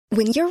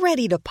When you're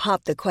ready to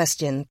pop the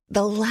question,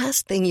 the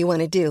last thing you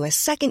want to do is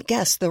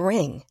second-guess the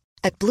ring.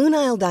 At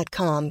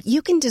BlueNile.com,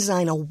 you can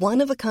design a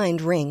one-of-a-kind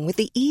ring with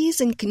the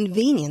ease and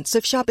convenience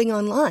of shopping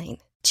online.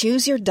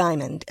 Choose your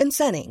diamond and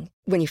setting.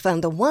 When you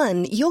find the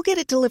one, you'll get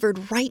it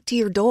delivered right to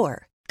your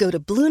door. Go to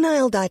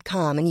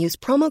BlueNile.com and use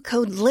promo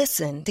code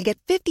LISTEN to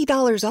get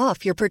 $50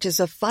 off your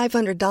purchase of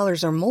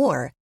 $500 or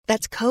more.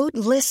 That's code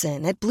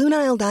LISTEN at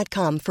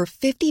BlueNile.com for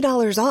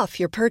 $50 off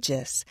your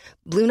purchase.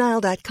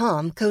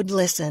 BlueNile.com, code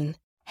LISTEN.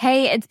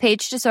 Hey, it's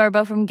Paige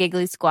DeSorbo from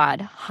Giggly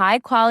Squad. High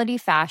quality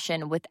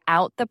fashion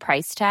without the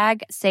price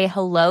tag. Say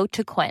hello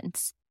to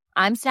Quince.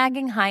 I'm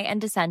snagging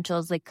high-end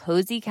essentials like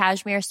cozy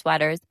cashmere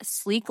sweaters,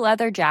 sleek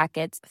leather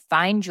jackets,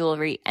 fine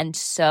jewelry, and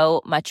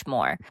so much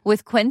more.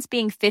 With Quince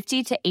being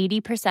 50 to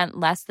 80%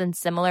 less than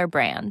similar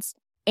brands.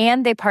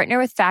 And they partner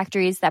with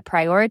factories that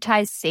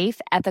prioritize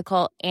safe,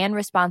 ethical, and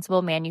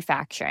responsible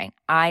manufacturing.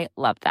 I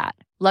love that.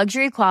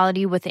 Luxury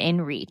quality within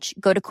reach.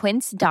 Go to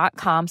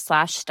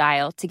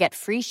quince.com/style to get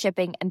free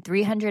shipping and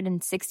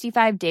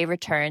 365-day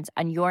returns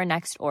on your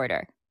next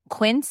order.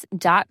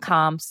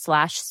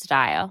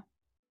 Quince.com/style.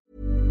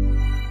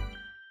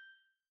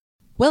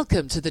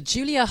 Welcome to the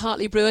Julia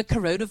Hartley-Brewer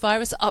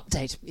Coronavirus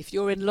Update. If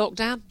you're in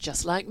lockdown,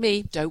 just like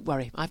me, don't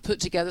worry. I've put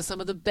together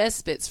some of the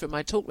best bits from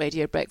my Talk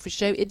Radio Breakfast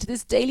show into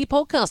this daily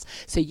podcast,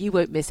 so you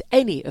won't miss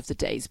any of the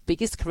day's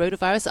biggest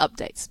coronavirus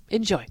updates.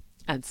 Enjoy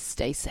and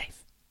stay safe.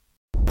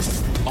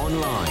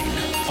 Online,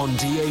 on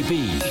DAB,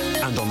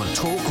 and on the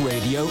Talk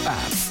Radio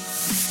app.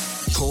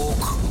 Talk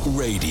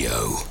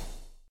Radio.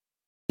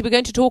 We're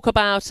going to talk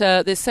about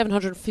this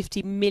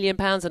 £750 million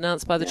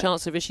announced by the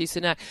Chancellor Rishi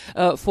Sunak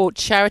for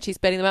charities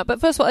bailing them out. But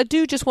first of all, I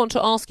do just want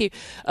to ask you,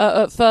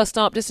 first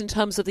up, just in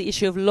terms of the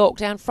issue of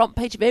lockdown, front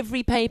page of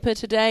every paper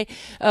today,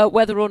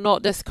 whether or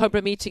not this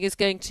Cobra meeting is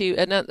going to,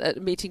 a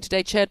meeting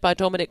today chaired by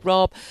Dominic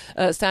Raab,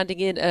 standing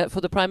in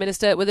for the Prime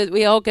Minister, whether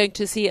we are going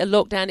to see a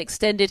lockdown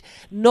extended,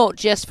 not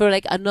just for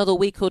like another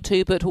week or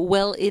two, but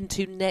well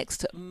into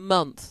next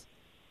month.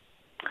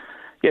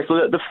 Yes,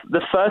 well,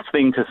 the first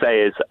thing to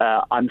say is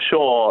I'm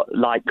sure,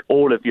 like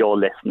all of your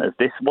listeners,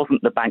 this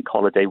wasn't the bank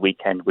holiday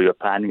weekend we were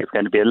planning. It's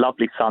going to be a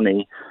lovely,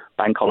 sunny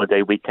bank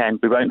holiday weekend.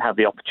 We won't have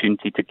the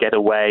opportunity to get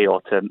away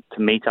or to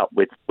meet up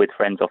with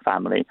friends or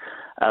family.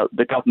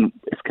 The government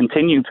is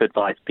continuing to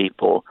advise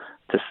people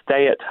to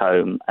stay at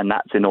home, and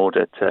that's in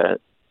order to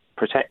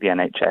protect the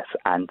NHS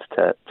and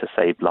to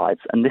save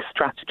lives. And this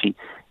strategy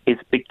is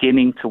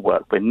beginning to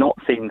work. We're not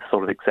seeing the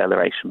sort of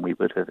acceleration we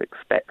would have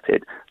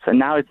expected. So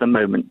now is the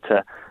moment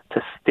to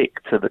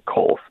stick to the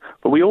course.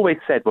 But we always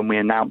said when we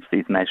announced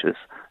these measures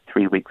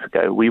 3 weeks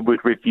ago, we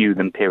would review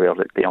them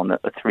periodically on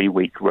a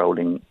 3-week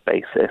rolling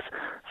basis.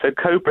 So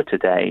COBRA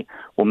today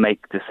will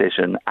make a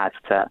decision as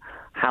to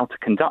how to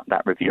conduct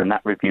that review, and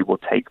that review will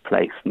take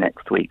place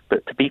next week.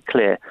 But to be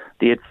clear,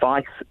 the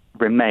advice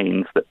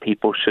remains that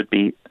people should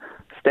be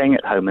staying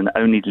at home and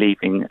only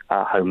leaving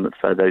home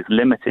for those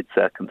limited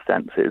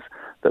circumstances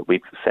that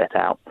we've set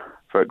out.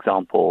 For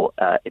example,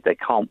 if they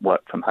can't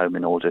work from home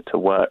in order to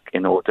work,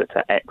 in order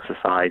to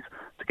exercise,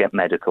 to get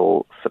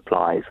medical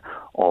supplies,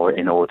 or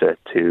in order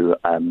to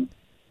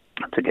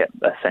get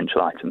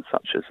essential items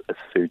such as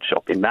food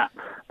shopping. That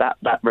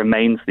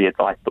remains the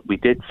advice, but we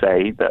did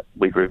say that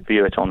we'd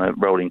review it on a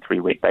rolling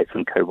 3-week basis,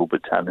 and COBRA will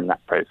determine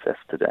that process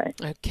today.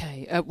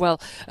 Okay,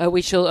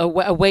 we shall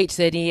await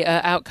any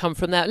outcome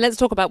from that. Let's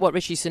talk about what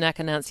Rishi Sunak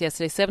announced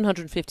yesterday,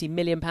 £750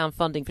 million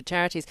funding for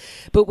charities,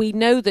 but we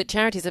know that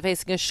charities are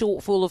facing a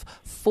shortfall of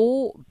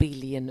 £4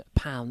 billion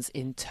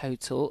in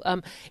total.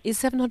 Is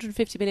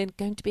 £750 million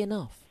going to be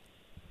enough?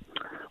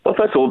 Well,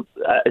 first of all,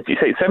 as you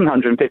say,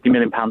 £750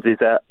 million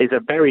is a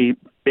very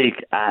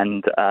big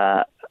and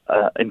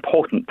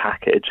important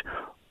package.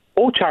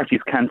 All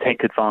charities can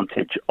take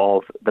advantage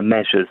of the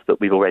measures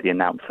that we've already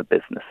announced for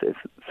businesses.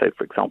 So,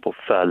 for example,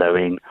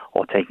 furloughing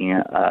or taking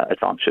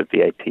advantage of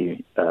VAT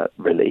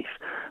relief.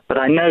 But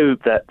I know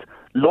that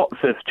lots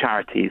of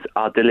charities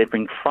are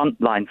delivering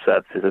frontline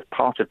services as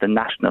part of the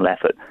national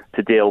effort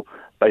to deal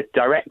both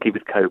directly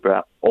with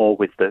COBRA or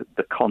with the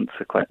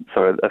consequence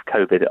of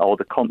COVID or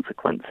the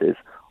consequences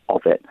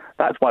of it.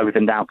 That's why we've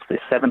announced this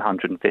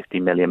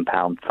 £750 million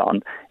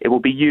fund. It will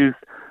be used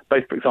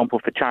both, for example,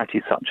 for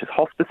charities such as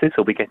hospices,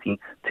 who'll be getting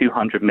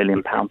 £200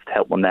 million to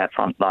help on their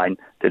frontline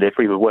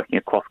delivery. We're working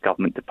across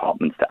government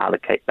departments to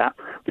allocate that.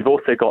 We've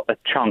also got a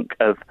chunk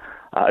of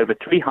over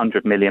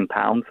 £300 million,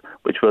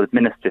 which will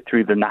administer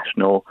through the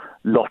National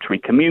Lottery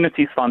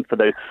Communities Fund for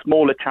those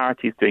smaller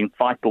charities doing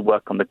vital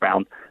work on the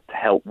ground to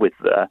help with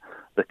the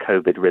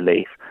COVID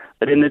relief.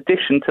 But in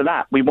addition to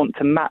that, we want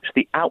to match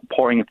the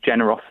outpouring of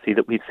generosity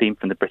that we've seen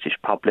from the British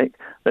public.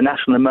 The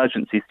National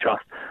Emergencies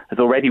Trust has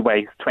already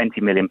raised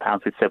 £20 million.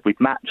 We've said we've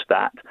matched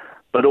that.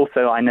 But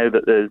also I know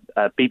that the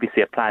BBC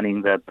are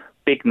planning the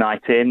Big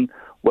Night In,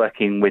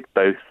 working with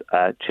both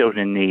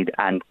children in need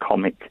and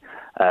comic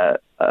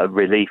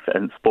relief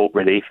and sport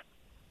relief.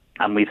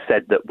 And we've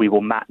said that we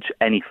will match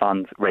any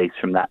funds raised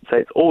from that. So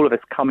it's all of us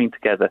coming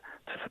together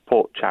to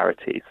support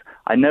charities.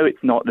 I know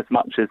it's not as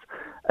much as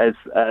as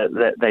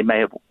they may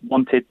have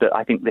wanted, but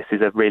I think this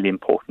is a really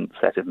important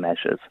set of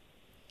measures.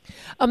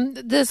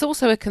 There's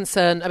also a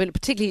concern,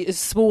 particularly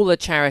smaller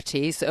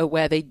charities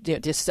where they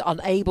just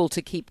unable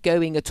to keep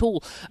going at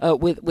all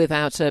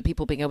without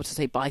people being able to,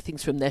 say, buy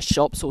things from their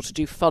shops or to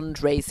do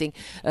fundraising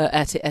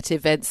at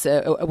events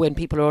when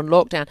people are on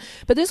lockdown.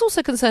 But there's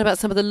also concern about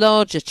some of the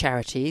larger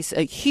charities,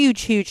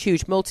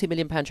 huge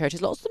multi-million-pound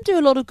charities. Lots of them do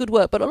a lot of good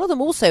work, but a lot of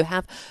them also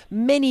have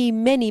many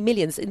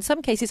millions, in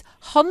some cases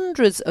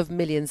hundreds of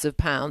millions of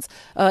pounds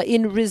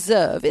in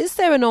reserve. Is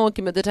there an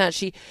argument that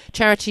actually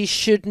charities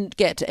shouldn't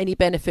get any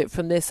benefit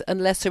from this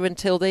unless or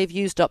until they've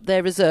used up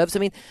their reserves?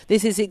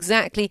 This is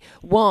exactly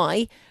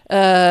why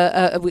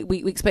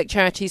we expect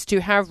charities to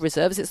have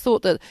reserves. It's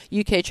thought that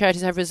UK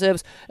charities have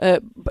reserves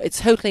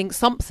totalling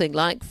something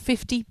like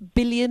 £50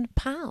 billion.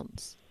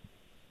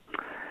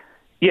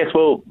 Yes,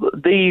 well,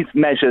 these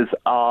measures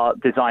are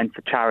designed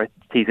for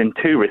charities in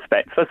two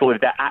respects. First of all,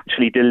 if they're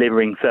actually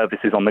delivering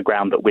services on the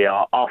ground that we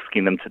are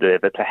asking them to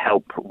deliver to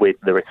help with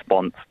the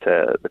response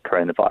to the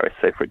coronavirus.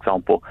 So, for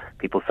example,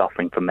 people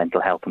suffering from mental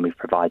health, and we've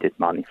provided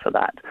money for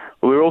that.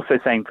 But we're also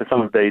saying for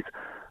some of those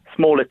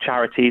smaller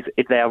charities,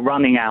 if they are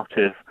running out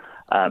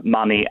of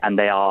money and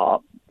they are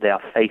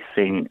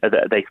facing,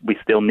 we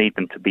still need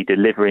them to be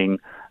delivering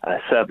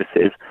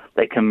services,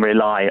 they can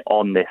rely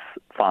on this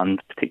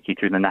fund, particularly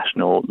through the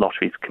National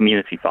Lotteries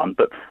Community Fund.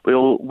 But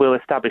we'll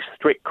establish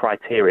strict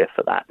criteria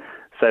for that.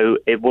 So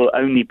it will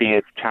only be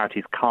if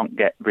charities can't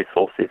get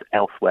resources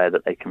elsewhere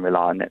that they can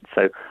rely on it.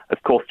 So,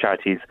 of course,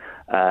 charities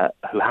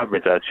who have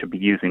reserves should be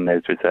using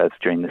those reserves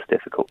during this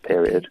difficult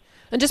period.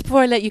 And just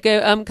before I let you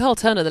go, Carl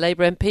Turner, the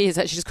Labour MP, has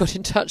actually just got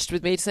in touch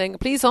with me saying,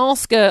 please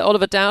ask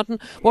Oliver Dowden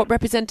what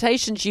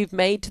representations you've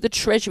made to the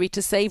Treasury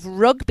to save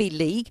Rugby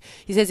League.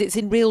 He says it's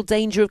in real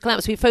danger of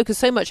collapse. We've focused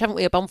so much, haven't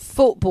we, upon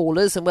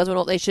footballers and whether or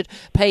not they should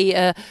pay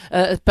a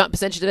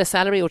percentage of their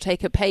salary or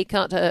take a pay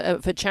cut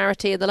for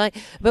charity and the like.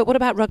 But what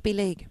about Rugby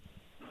League?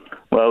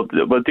 Well,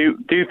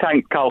 do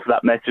thank Carl for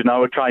that message, and I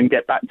will try and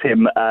get back to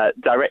him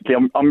directly.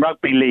 On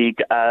Rugby League,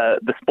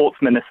 the Sports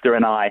Minister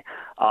and I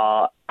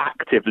are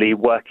actively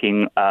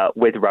working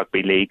with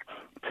Rugby League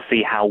to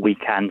see how we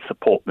can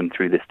support them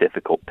through this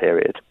difficult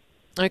period.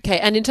 OK,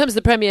 and in terms of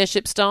the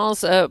Premiership stars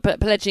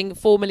pledging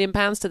 £4 million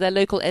to their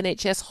local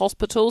NHS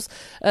hospitals,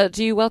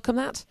 do you welcome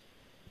that?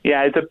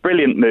 Yeah, it's a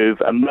brilliant move,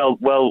 and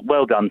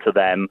well done to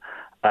them.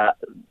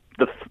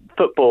 The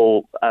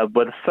football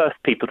were the first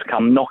people to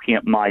come knocking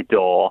at my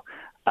door,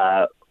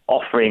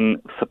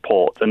 offering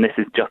support, and this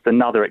is just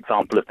another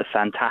example of the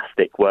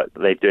fantastic work that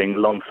they're doing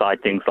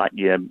alongside things like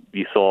you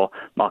saw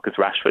Marcus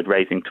Rashford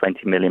raising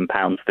 £20 million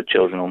for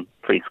children on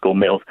free school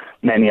meals,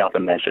 many other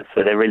measures.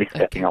 So they're really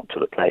stepping up to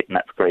the plate, and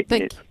that's great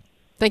news.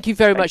 Thank you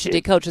very much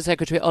indeed, Culture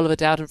Secretary Oliver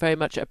Dowden. Very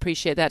much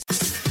appreciate that.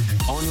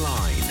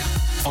 Online,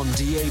 on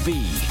DAB,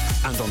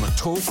 and on the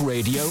Talk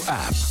Radio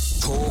app.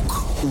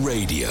 Talk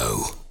Radio.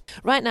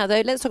 Right now,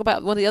 though, let's talk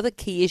about one of the other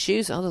key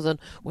issues, other than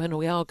when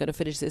we are going to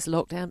finish this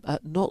lockdown.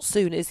 Not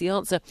soon is the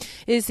answer,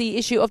 is the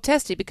issue of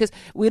testing, because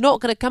we're not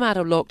going to come out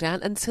of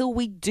lockdown until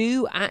we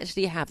do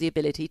actually have the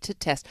ability to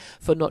test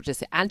for not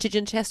just the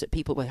antigen test, but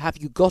people will have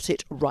you got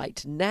it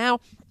right now,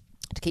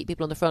 to keep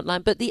people on the front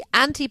line, but the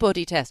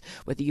antibody test,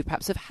 whether you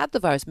perhaps have had the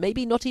virus,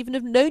 maybe not even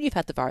have known you've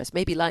had the virus,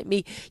 maybe like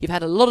me, you've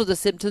had a lot of the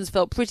symptoms,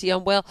 felt pretty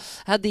unwell,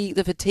 had the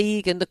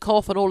fatigue and the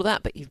cough and all of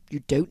that, but you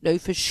don't know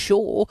for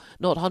sure,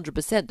 not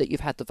 100% that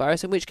you've had the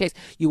virus, in which case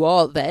you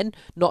are then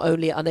not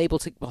only unable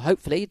to, well,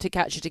 hopefully, to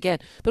catch it again,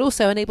 but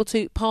also unable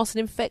to pass an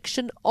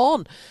infection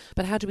on.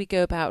 But how do we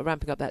go about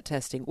ramping up that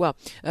testing? Well,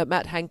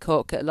 Matt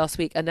Hancock last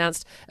week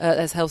announced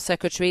as Health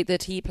Secretary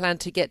that he planned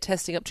to get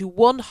testing up to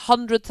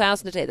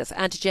 100,000 a day. That's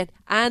antigen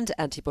and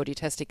antibody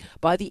testing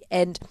by the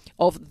end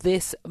of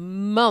this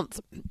month.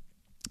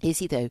 Is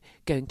he, though,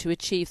 going to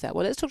achieve that?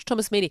 Well, let's talk to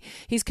Thomas Meany.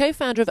 He's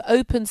co-founder of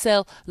Open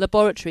Cell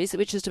Laboratories,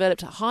 which has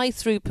developed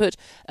high-throughput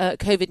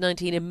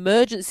COVID-19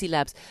 emergency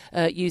labs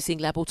using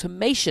lab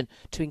automation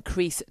to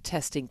increase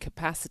testing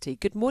capacity.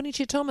 Good morning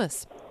to you,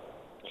 Thomas.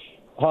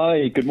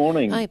 Hi, good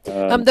morning. Hi.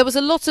 There was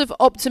a lot of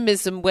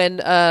optimism when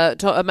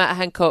Matt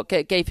Hancock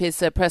gave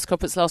his press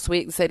conference last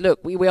week and said, look,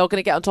 we are going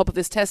to get on top of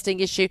this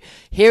testing issue.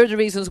 Here are the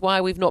reasons why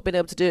we've not been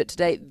able to do it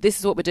today. This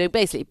is what we're doing,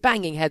 basically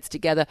banging heads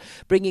together,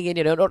 bringing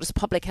in, not just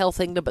Public Health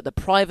England, but the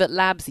private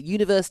labs, the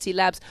university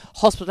labs,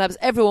 hospital labs,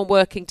 everyone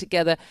working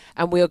together,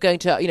 and we are going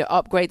to,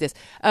 upgrade this.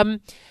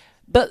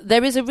 But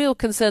there is a real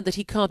concern that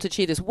he can't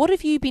achieve this. What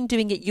have you been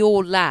doing at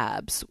your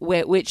labs,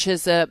 which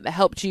has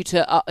helped you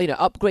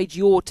to, upgrade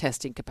your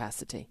testing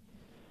capacity?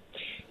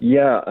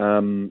 Yeah,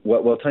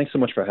 well, thanks so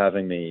much for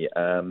having me.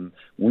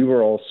 We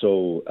were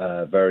also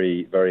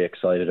very, very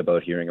excited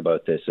about hearing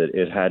about this.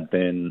 It had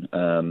been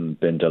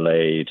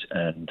delayed,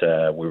 and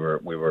we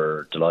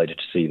were delighted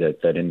to see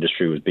that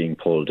industry was being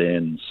pulled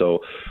in.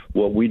 So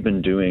what we'd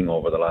been doing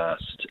over the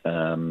last,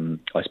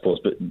 I suppose,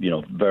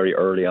 very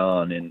early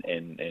on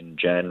in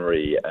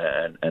January,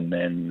 and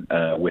then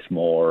with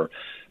more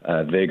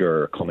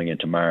vigor coming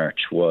into March,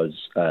 was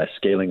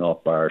scaling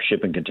up our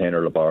shipping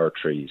container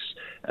laboratories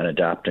and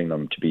adapting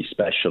them to be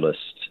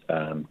specialist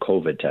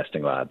COVID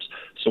testing labs.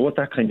 So what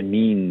that kind of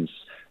means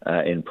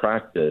in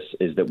practice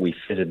is that we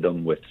fitted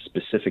them with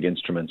specific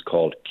instruments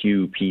called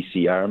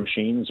qPCR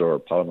machines, or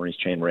polymerase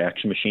chain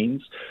reaction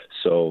machines.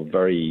 So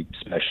very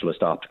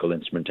specialist optical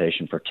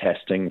instrumentation for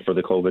testing for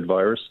the COVID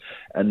virus.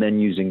 And then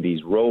using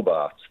these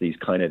robots, these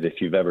kind of,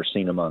 if you've ever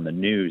seen them on the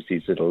news,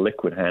 these little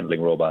liquid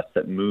handling robots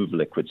that move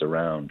liquids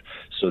around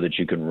so that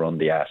you can run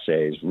the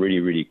assays really,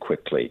 really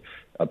quickly,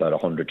 about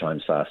 100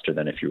 times faster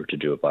than if you were to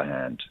do it by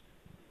hand.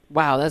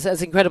 Wow,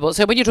 that's incredible.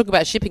 So when you're talking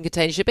about shipping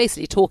containers, you're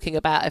basically talking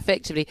about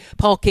effectively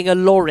parking a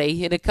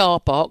lorry in a car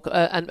park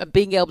and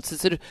being able to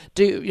sort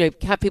of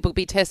have people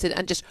be tested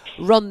and just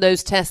run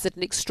those tests at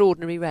an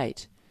extraordinary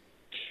rate.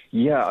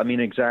 Yeah, I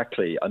mean,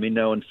 exactly. I mean,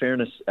 now, in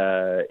fairness,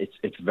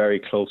 it's very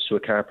close to a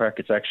car park.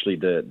 It's actually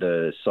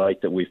the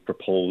site that we've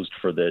proposed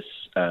for this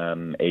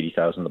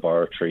 80,000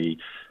 laboratory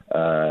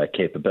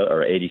capability,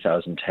 or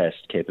 80,000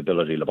 test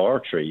capability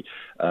laboratory,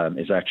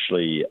 is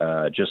actually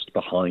just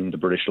behind the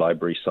British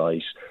Library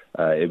site.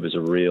 It was a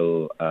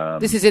real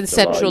this is in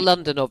central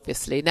London,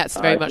 obviously, and that's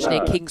very much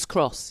near King's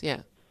Cross,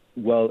 yeah.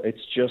 Well,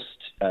 it's just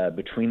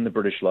between the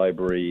British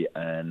Library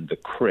and the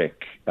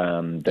Crick.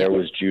 There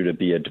was due to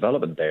be a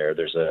development there.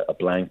 There's a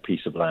blank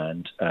piece of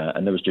land,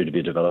 and there was due to be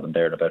a development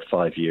there in about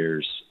 5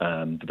 years.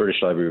 The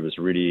British Library was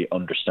really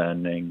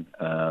understanding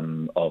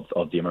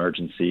of the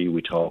emergency.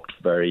 We talked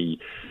very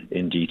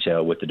in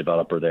detail with the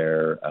developer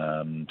there,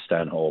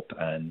 Stanhope,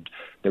 and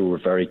they were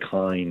very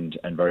kind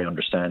and very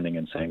understanding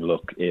and saying,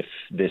 look, if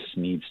this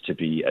needs to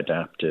be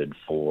adapted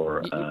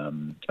for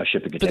a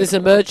shipping container, for this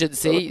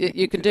emergency,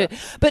 you can do it.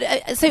 But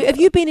so have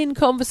you been in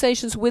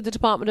conversations with the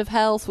Department of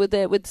Health, with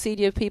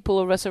CDO people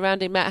or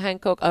surrounding Matt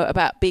Hancock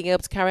about being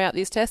able to carry out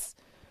these tests?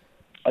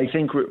 I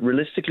think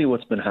realistically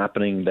what's been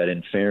happening, that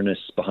in fairness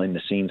behind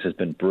the scenes has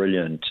been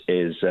brilliant,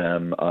 is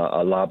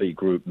a lobby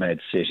group,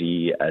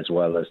 MedCity, as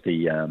well as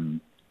the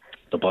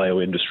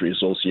Bioindustry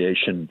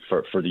Association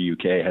for the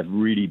UK, have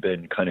really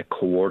been kind of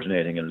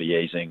coordinating and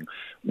liaising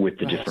with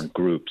the different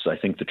groups. I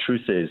think the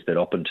truth is that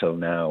up until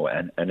now,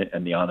 and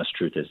the honest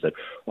truth is that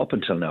up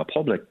until now,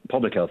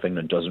 Public Health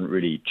England doesn't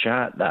really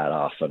chat that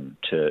often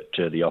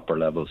to the upper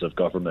levels of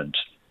government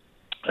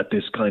at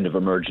this kind of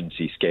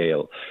emergency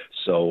scale.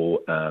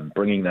 So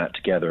bringing that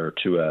together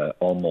to a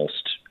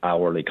almost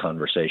hourly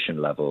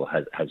conversation level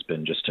has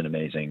been just an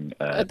amazing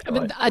I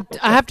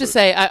have to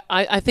say,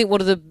 I think one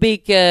of the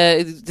big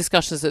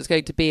discussions that's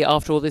going to be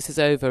after all this is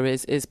over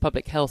is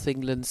Public Health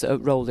England's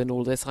role in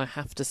all this. I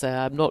have to say,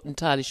 I'm not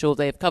entirely sure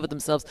they have covered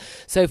themselves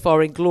so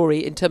far in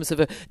glory in terms of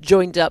a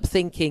joined up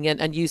thinking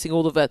and using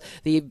all of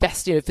the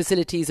best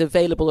facilities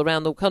available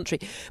around the country.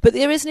 But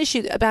there is an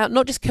issue about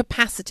not just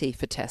capacity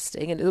for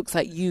testing, and it looks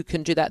like you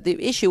can do that.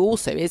 The issue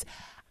also is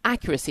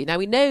accuracy. Now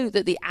we know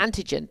that the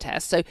antigen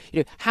test. So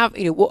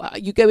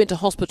you go into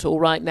hospital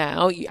right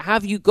now.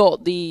 Have you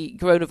got the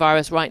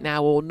coronavirus right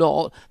now or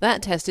not?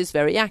 That test is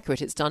very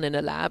accurate. It's done in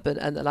a lab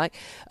and the like.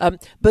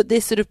 But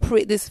this sort of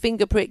this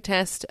finger prick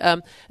test,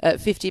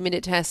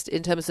 50-minute test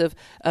in terms of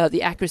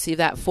the accuracy of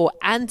that for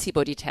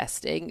antibody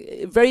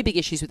testing. Very big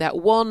issues with that.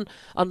 One,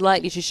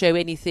 unlikely to show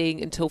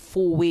anything until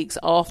 4 weeks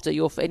after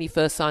any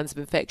first signs of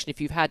infection,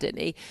 if you've had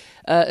any.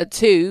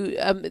 Two,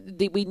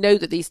 we know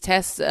that these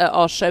tests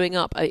are showing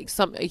up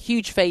a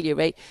huge failure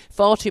rate,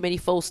 far too many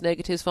false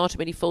negatives, far too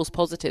many false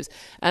positives.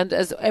 And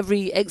as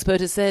every expert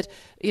has said,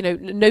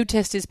 no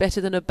test is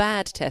better than a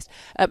bad test.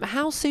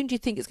 How soon do you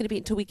think it's going to be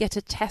until we get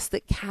a test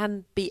that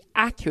can be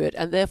accurate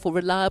and therefore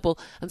reliable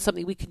and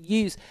something we can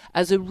use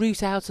as a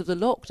route out of the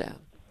lockdown?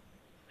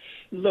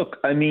 Look,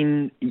 I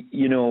mean,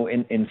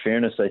 in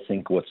fairness, I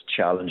think what's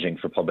challenging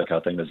for Public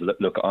Health England is,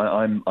 look,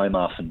 I'm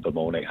often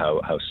bemoaning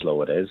how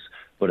slow it is.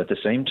 But at the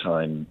same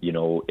time,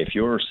 if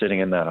you're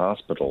sitting in that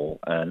hospital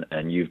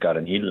and you've got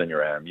a needle in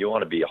your arm, you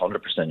want to be 100%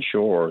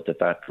 sure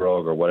that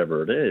drug or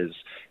whatever it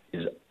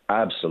is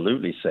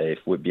absolutely safe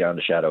beyond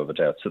a shadow of a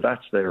doubt. So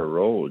that's their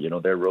role.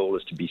 Their role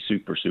is to be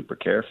super, super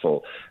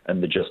careful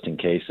and the just in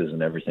cases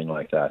and everything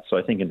like that. So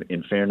I think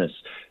in fairness,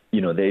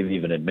 they've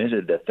even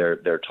admitted that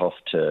they're tough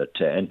to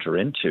enter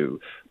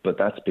into, but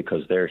that's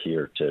because they're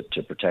here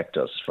to protect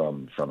us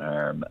from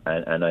harm.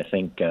 And I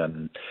think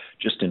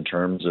just in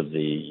terms of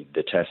the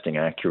testing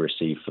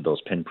accuracy for those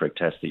pinprick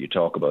tests that you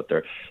talk about,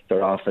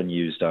 they're often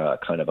used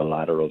kind of a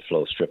lateral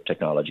flow strip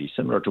technology,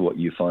 similar to what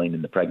you find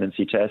in the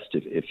pregnancy test,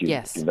 if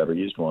you've ever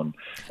used one.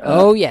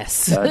 Oh,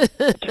 yes.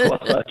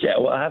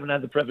 Well, I haven't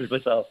had the privilege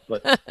myself,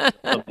 but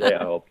someday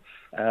I hope.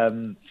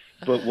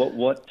 But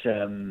what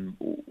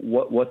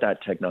that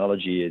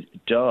technology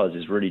does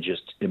is really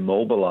just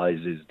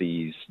immobilizes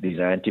these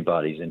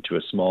antibodies into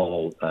a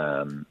small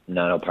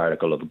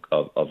nanoparticle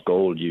of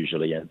gold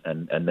usually,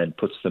 and then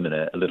puts them in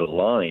a little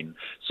line.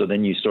 So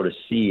then you sort of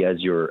see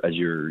as your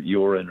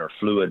urine or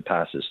fluid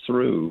passes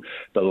through,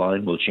 the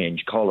line will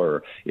change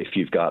color if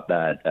you've got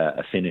that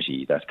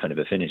affinity, that kind of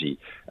affinity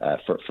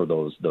for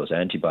those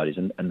antibodies.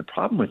 And the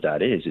problem with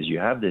that is you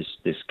have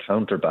this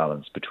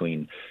counterbalance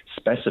between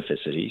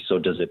specificity. So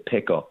does it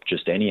pick up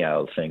just any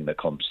old thing that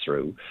comes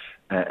through?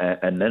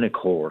 And then, of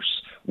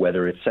course,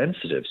 whether it's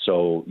sensitive.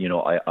 So,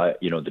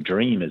 the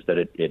dream is that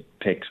it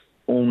picks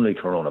only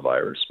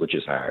coronavirus, which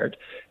is hard.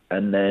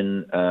 And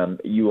then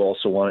you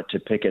also want it to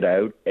pick it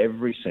out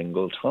every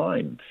single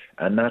time.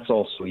 And that's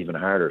also even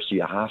harder. So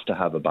you have to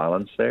have a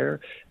balance there.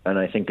 And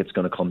I think it's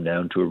going to come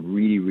down to a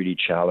really, really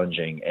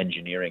challenging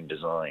engineering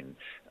design.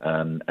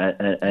 And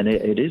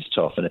it is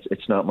tough, and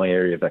it's not my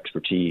area of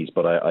expertise,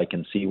 but I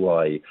can see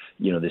why,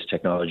 this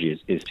technology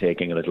is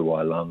taking a little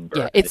while longer.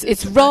 Yeah,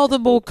 it's rather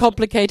more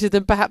complicated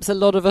than perhaps a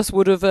lot of us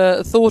would have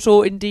thought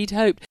or indeed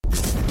hoped.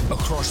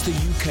 Across the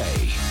UK,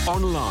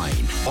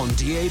 online, on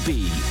DAB,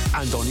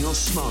 and on your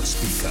smart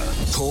speaker.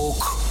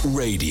 Talk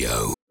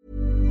Radio.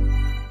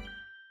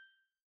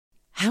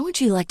 How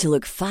would you like to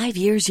look 5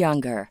 years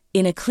younger?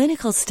 In a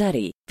clinical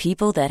study,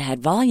 people that had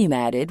volume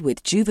added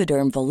with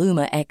Juvederm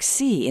Voluma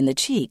XC in the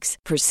cheeks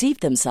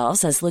perceived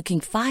themselves as looking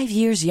 5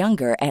 years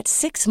younger at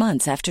 6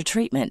 months after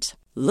treatment.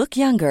 Look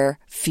younger,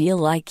 feel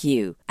like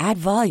you. Add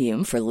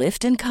volume for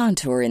lift and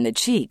contour in the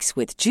cheeks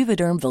with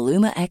Juvederm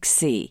Voluma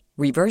XC.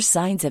 Reverse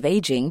signs of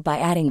aging by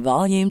adding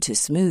volume to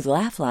smooth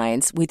laugh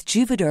lines with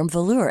Juvederm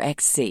Volure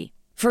XC.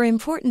 For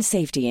important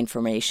safety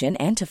information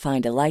and to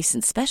find a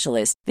licensed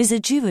specialist,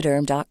 visit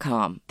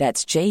Juvederm.com.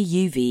 That's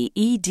JUVEDERM.com.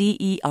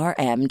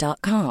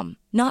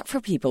 Not for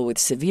people with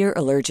severe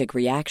allergic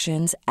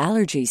reactions,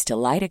 allergies to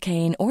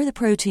lidocaine, or the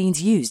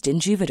proteins used in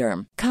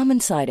Juvederm. Common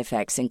side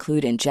effects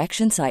include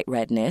injection site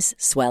redness,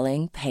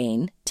 swelling,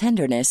 pain,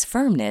 tenderness,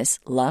 firmness,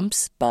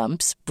 lumps,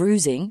 bumps,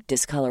 bruising,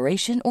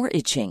 discoloration, or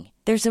itching.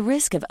 There's a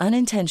risk of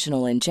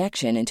unintentional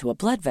injection into a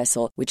blood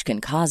vessel, which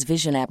can cause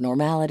vision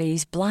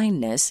abnormalities,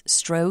 blindness,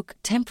 stroke,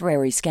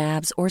 temporary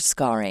scabs, or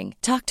scarring.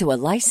 Talk to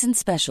a licensed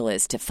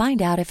specialist to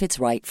find out if it's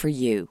right for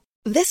you.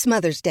 This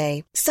Mother's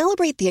Day,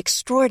 celebrate the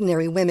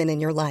extraordinary women in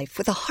your life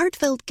with a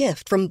heartfelt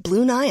gift from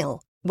Blue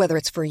Nile. Whether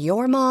it's for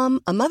your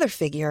mom, a mother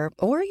figure,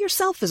 or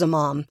yourself as a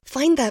mom,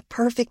 find that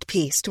perfect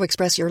piece to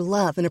express your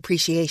love and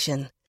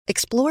appreciation.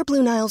 Explore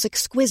Blue Nile's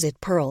exquisite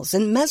pearls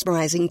and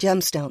mesmerizing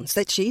gemstones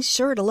that she's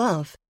sure to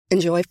love.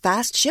 Enjoy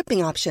fast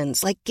shipping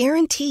options like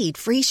guaranteed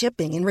free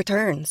shipping and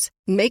returns.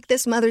 Make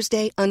this Mother's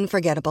Day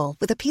unforgettable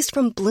with a piece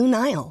from Blue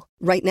Nile.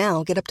 Right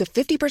now, get up to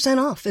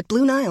 50% off at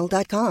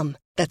BlueNile.com.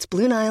 That's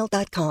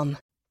BlueNile.com.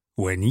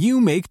 When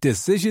you make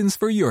decisions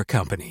for your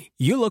company,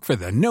 you look for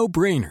the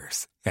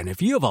no-brainers. And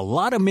if you have a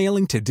lot of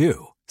mailing to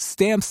do,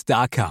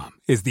 Stamps.com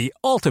is the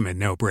ultimate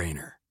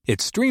no-brainer. It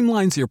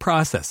streamlines your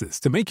processes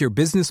to make your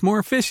business more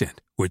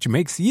efficient, which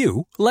makes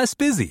you less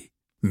busy.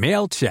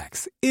 Mail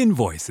checks,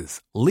 invoices,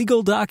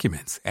 legal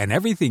documents, and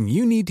everything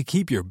you need to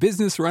keep your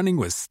business running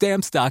with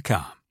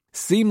Stamps.com.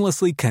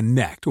 Seamlessly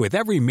connect with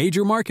every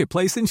major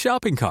marketplace and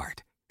shopping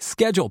cart.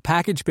 Schedule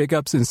package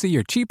pickups and see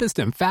your cheapest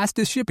and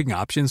fastest shipping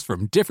options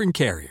from different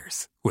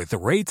carriers, with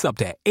rates up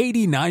to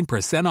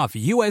 89% off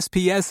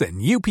USPS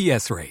and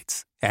UPS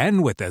rates.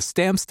 And with the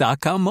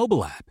Stamps.com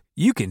mobile app,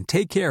 you can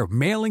take care of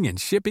mailing and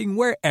shipping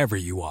wherever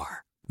you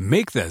are.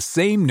 Make the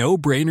same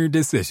no-brainer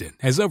decision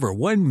as over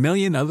 1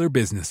 million other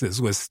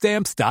businesses with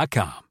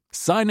Stamps.com.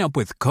 Sign up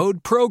with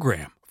code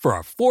PROGRAM for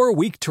a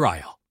 4-week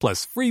trial,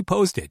 plus free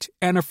postage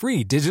and a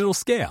free digital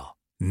scale.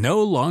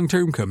 No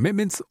long-term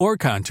commitments or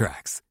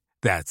contracts.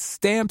 That's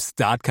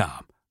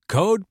Stamps.com.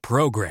 Code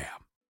PROGRAM.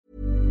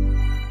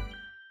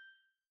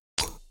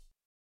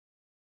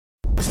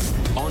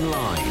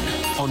 Online,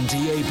 on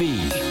DAB,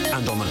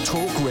 and on the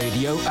Talk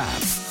Radio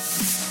app.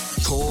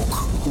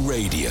 Talk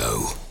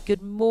Radio.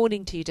 Good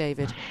morning to you,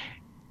 David.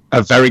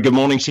 A very good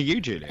morning to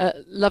you, Julia.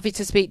 Lovely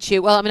to speak to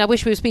you. Well, I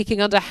wish we were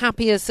speaking under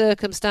happier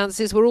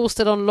circumstances. We're all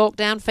still on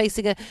lockdown,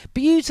 facing a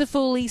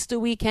beautiful Easter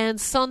weekend.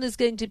 Sun is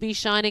going to be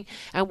shining,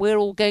 and we're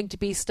all going to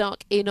be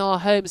stuck in our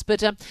homes.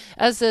 But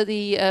as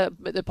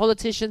the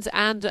politicians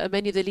and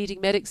many of the leading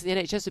medics in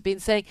the NHS have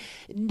been saying,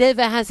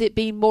 never has it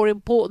been more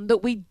important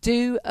that we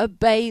do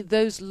obey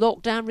those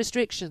lockdown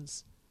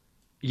restrictions.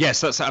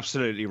 Yes, that's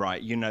absolutely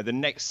right. The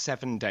next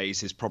 7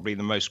 days is probably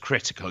the most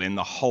critical in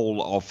the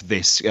whole of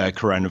this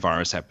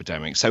coronavirus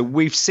epidemic. So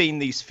we've seen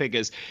these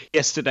figures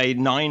yesterday,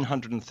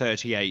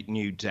 938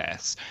 new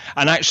deaths.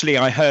 And actually,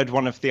 I heard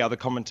one of the other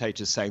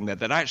commentators saying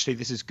that actually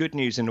this is good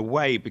news in a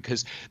way,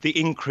 because the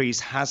increase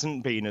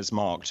hasn't been as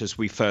marked as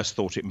we first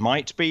thought it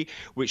might be,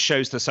 which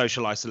shows the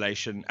social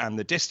isolation and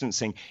the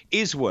distancing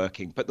is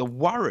working. But the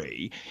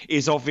worry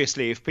is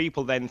obviously if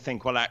people then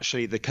think, well,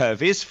 actually the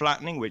curve is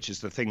flattening, which is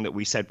the thing that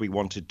we said we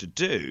wanted to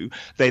do,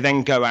 they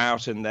then go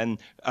out and then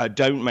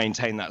don't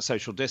maintain that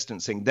social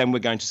distancing, then we're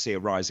going to see a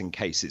rise in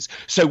cases.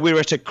 So we're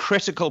at a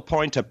critical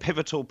point, a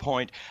pivotal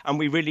point, and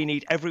we really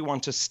need everyone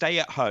to stay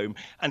at home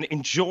and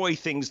enjoy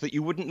things that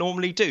you wouldn't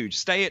normally do.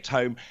 Stay at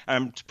home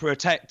and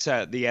protect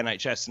the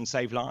NHS and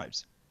save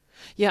lives.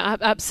 Yeah,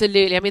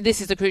 absolutely. I mean,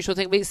 this is the crucial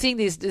thing. We're seeing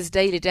this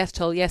daily death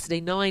toll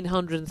yesterday,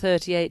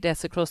 938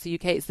 deaths across the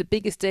UK. It's the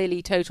biggest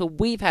daily total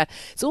we've had.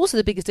 It's also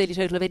the biggest daily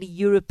total of any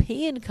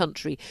European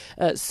country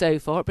so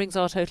far. It brings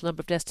our total number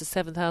of deaths to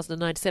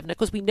 7,097. Of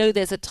course, we know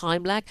there's a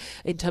time lag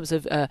in terms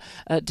of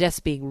deaths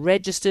being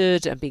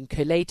registered and being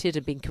collated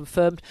and being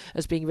confirmed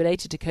as being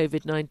related to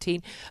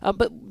COVID-19.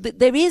 But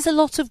there is a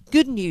lot of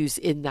good news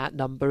in that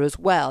number as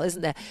well,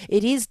 isn't there?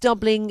 It is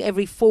doubling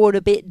every 4 and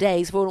a bit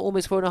days,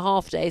 almost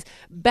 4.5 days.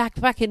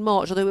 Back in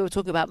March, although we were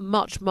talking about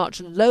much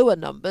lower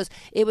numbers,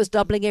 it was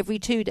doubling every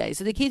 2 days.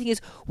 So the key thing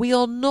is we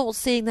are not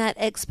seeing that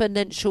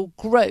exponential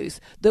growth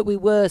that we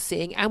were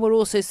seeing, and we're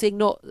also seeing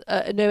no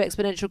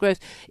exponential growth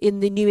in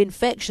the new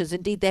infections.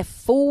 Indeed, they've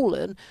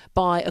fallen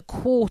by a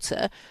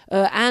quarter,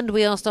 and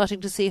we are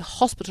starting to see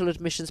hospital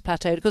admissions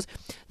plateaued, because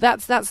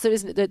that's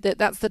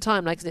the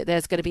timeline, isn't it?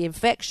 There's going to be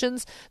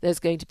infections, there's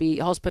going to be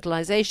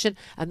hospitalisation,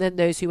 and then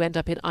those who end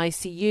up in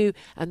ICU,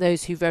 and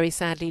those who very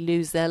sadly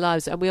lose their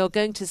lives. And we are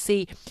going to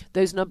see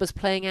those numbers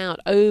playing out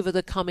over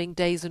the coming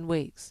days and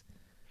weeks.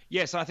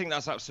 Yes, I think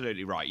that's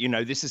absolutely right. You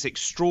know, this is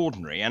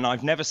extraordinary, and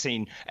I've never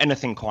seen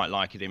anything quite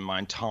like it in my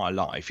entire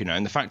life, you know,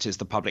 and the fact is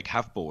the public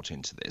have bought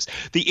into this.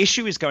 The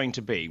issue is going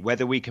to be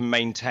whether we can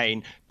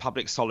maintain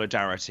public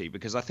solidarity,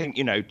 because I think,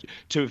 you know,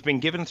 to have been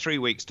given 3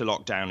 weeks to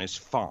lock down is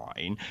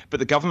fine, but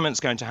the government's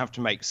going to have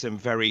to make some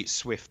very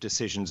swift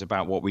decisions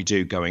about what we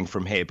do going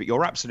from here. But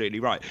you're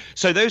absolutely right.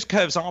 So those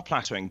curves are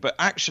plateauing, but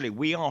actually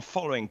we are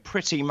following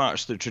pretty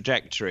much the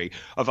trajectory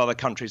of other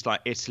countries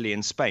like Italy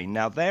and Spain.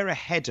 Now, they're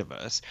ahead of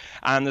us,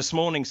 and this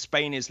morning,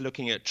 Spain is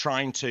looking at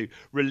trying to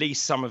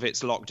release some of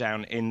its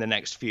lockdown in the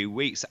next few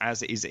weeks,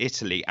 as is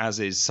Italy, as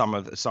is some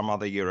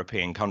other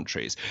European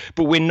countries.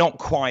 But we're not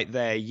quite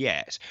there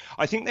yet.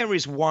 I think there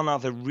is one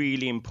other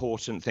really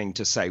important thing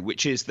to say,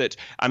 which is that,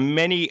 and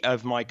many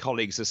of my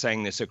colleagues are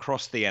saying this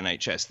across the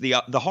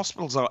NHS, the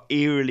hospitals are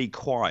eerily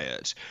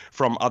quiet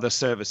from other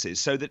services,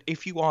 so that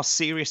if you are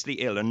seriously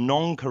ill and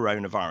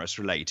non-coronavirus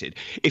related,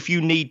 if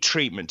you need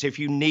treatment, if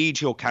you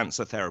need your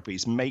cancer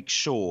therapies, make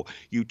sure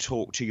you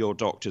talk to your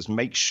doctor.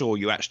 Make sure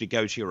you actually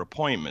go to your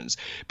appointments,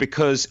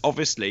 because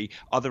obviously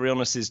other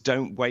illnesses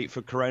don't wait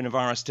for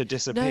coronavirus to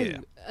disappear.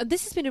 No. And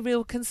this has been a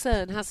real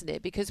concern, hasn't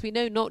it? Because we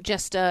know not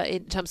just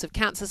in terms of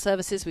cancer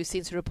services, we've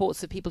seen some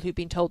reports of people who've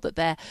been told that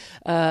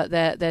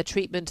their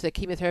treatment, their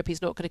chemotherapy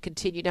is not going to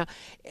continue. Now,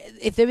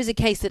 if there is a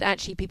case that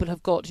actually people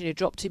have got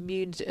dropped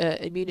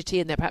immunity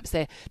and perhaps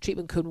their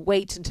treatment can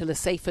wait until a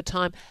safer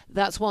time,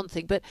 that's one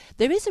thing. But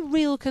there is a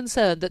real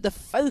concern that the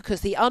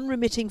focus, the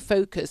unremitting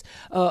focus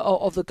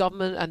of the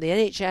government and the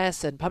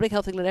NHS and Public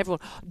Health England,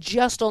 everyone,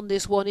 just on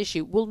this one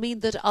issue, will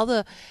mean that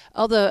other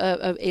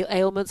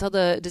ailments,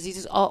 other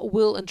diseases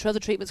and other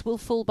treatments will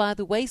fall by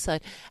the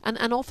wayside.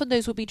 And often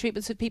those will be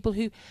treatments of people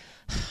who,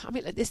 I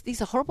mean,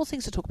 these are horrible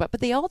things to talk about,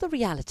 but they are the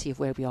reality of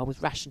where we are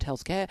with rationed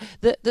healthcare,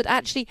 that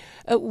actually,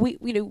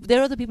 there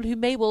are other people who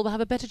may well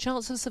have a better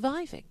chance of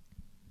surviving.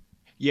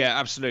 Yeah,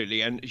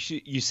 absolutely. And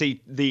you see,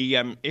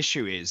 the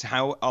issue is,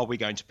 how are we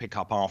going to pick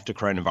up after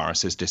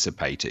coronavirus has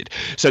dissipated?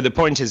 So the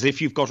point is, if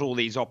you've got all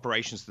these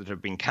operations that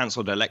have been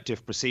cancelled,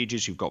 elective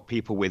procedures, you've got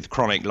people with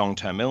chronic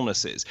long-term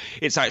illnesses,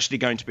 it's actually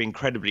going to be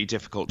incredibly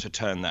difficult to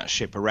turn that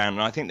ship around.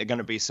 And I think there are going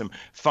to be some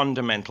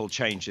fundamental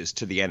changes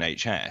to the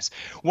NHS.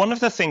 One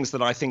of the things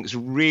that I think has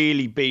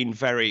really been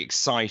very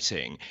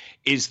exciting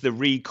is the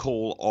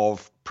recall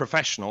of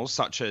professionals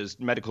such as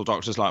medical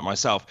doctors like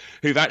myself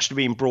who've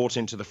actually been brought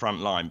into the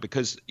front line,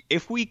 because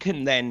if we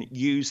can then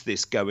use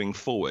this going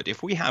forward,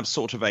 if we have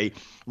sort of a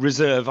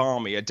reserve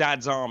army, a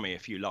dad's army,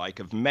 if you like,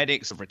 of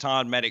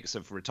retired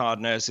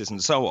nurses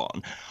and so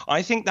on,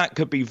 I think that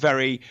could be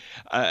very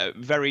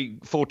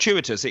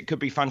fortuitous. It could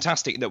be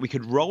fantastic that we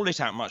could roll it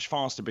out much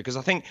faster, because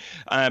I think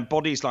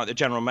bodies like the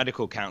General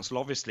Medical Council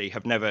obviously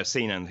have never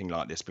seen anything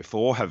like this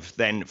before, have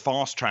then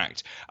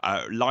fast-tracked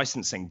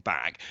licensing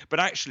back. But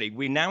actually,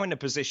 we're now in a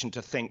position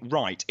to think,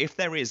 right, if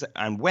there is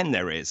and when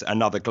there is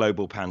another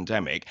global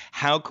pandemic,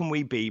 how can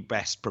we be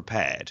best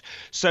prepared?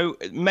 So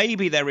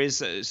maybe there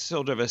is a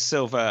sort of a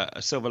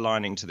silver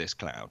lining to this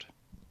cloud.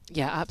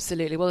 Yeah,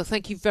 absolutely. Well,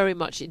 thank you very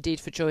much indeed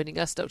for joining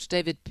us, Dr.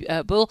 David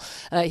Bull.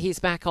 He's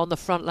back on the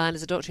front line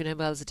as a doctor and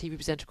well as a TV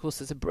presenter, of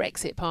course, as a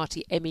Brexit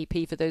Party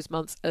MEP for those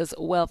months as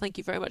well. Thank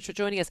you very much for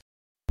joining us.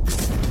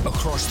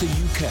 Across the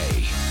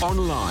UK,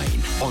 online,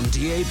 on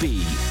DAB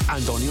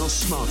and on your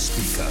smart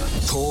speaker.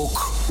 Talk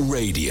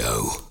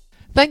Radio.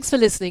 Thanks for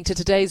listening to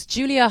today's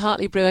Julia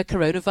Hartley-Brewer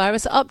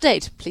Coronavirus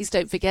Update. Please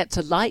don't forget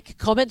to like,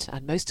 comment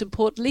and most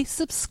importantly,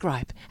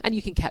 subscribe. And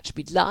you can catch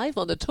me live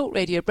on the Talk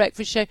Radio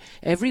Breakfast Show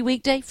every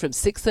weekday from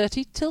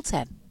 6:30 till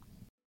 10.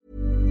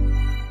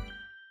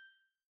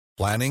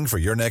 Planning for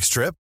your next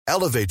trip?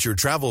 Elevate your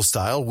travel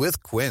style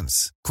with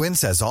Quince.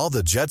 Quince has all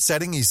the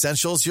jet-setting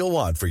essentials you'll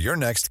want for your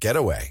next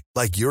getaway,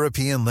 like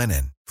European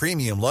linen,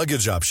 premium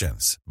luggage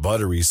options,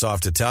 buttery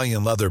soft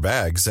Italian leather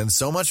bags, and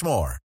so much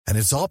more. And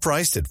it's all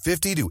priced at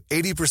 50 to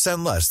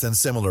 80% less than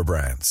similar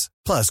brands.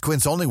 Plus,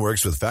 Quince only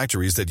works with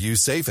factories that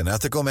use safe and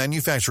ethical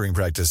manufacturing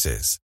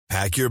practices.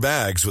 Pack your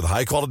bags with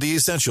high-quality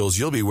essentials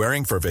you'll be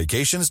wearing for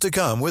vacations to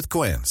come with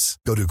Quince.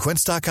 Go to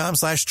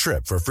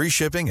quince.com/trip for free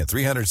shipping and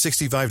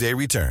 365-day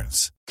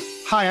returns.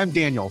 Hi, I'm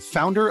Daniel,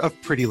 founder of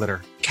Pretty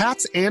Litter.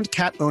 Cats and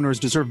cat owners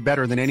deserve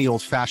better than any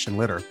old-fashioned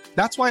litter.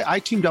 That's why I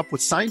teamed up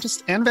with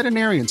scientists and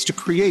veterinarians to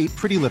create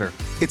Pretty Litter.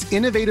 Its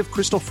innovative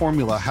crystal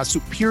formula has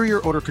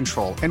superior odor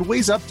control and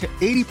weighs up to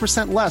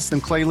 80% less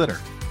than clay litter.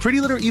 Pretty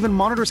Litter even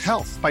monitors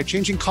health by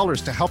changing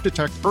colors to help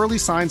detect early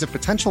signs of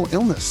potential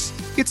illness.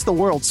 It's the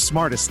world's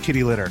smartest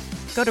kitty litter.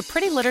 Go to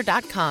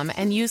prettylitter.com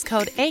and use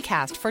code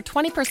ACAST for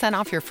 20%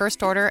 off your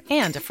first order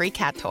and a free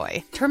cat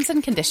toy. Terms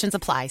and conditions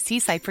apply. See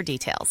site for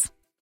details.